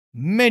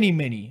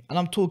many, and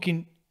I'm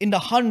talking in the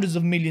hundreds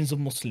of millions of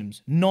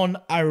Muslims,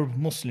 non-Arab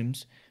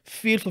Muslims,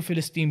 feel for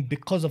Palestine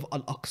because of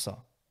Al-Aqsa,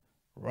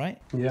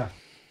 right? Yeah.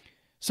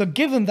 So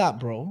given that,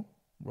 bro,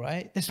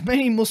 right, there's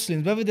many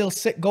Muslims, whether they'll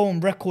go on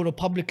record or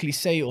publicly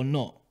say it or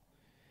not,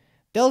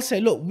 they'll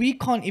say, look, we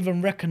can't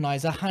even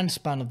recognize a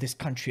handspan of this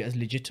country as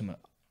legitimate,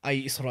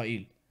 i.e.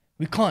 Israel.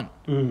 We can't.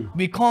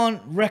 We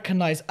can't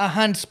recognize a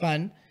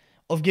handspan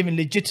of giving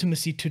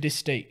legitimacy to this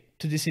state,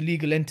 to this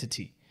illegal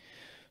entity.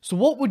 So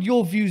what would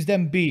your views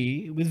then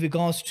be with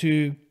regards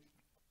to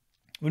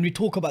when we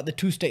talk about the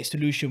two-state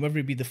solution, whether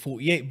it be the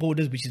 48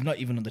 borders, which is not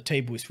even on the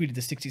table, it's really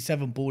the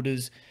 67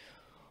 borders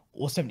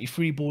or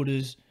 73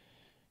 borders.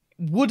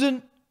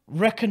 Wouldn't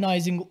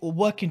recognizing or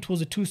working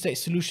towards a two-state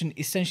solution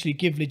essentially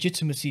give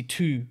legitimacy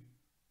to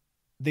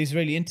the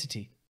Israeli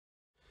entity?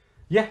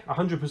 Yeah,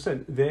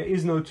 100%. There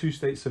is no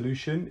two-state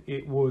solution.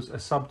 It was a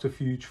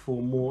subterfuge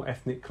for more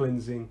ethnic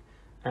cleansing,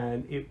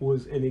 and it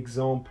was an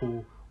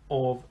example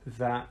of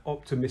that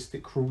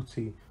optimistic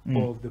cruelty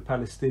of the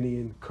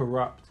Palestinian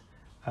corrupt,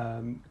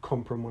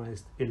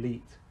 compromised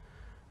elite.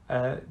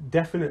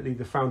 Definitely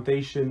the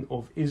foundation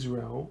of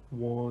Israel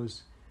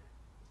was,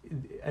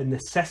 a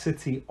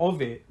necessity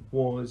of it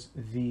was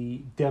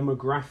the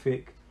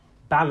demographic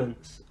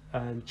balance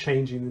and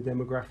changing the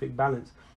demographic balance.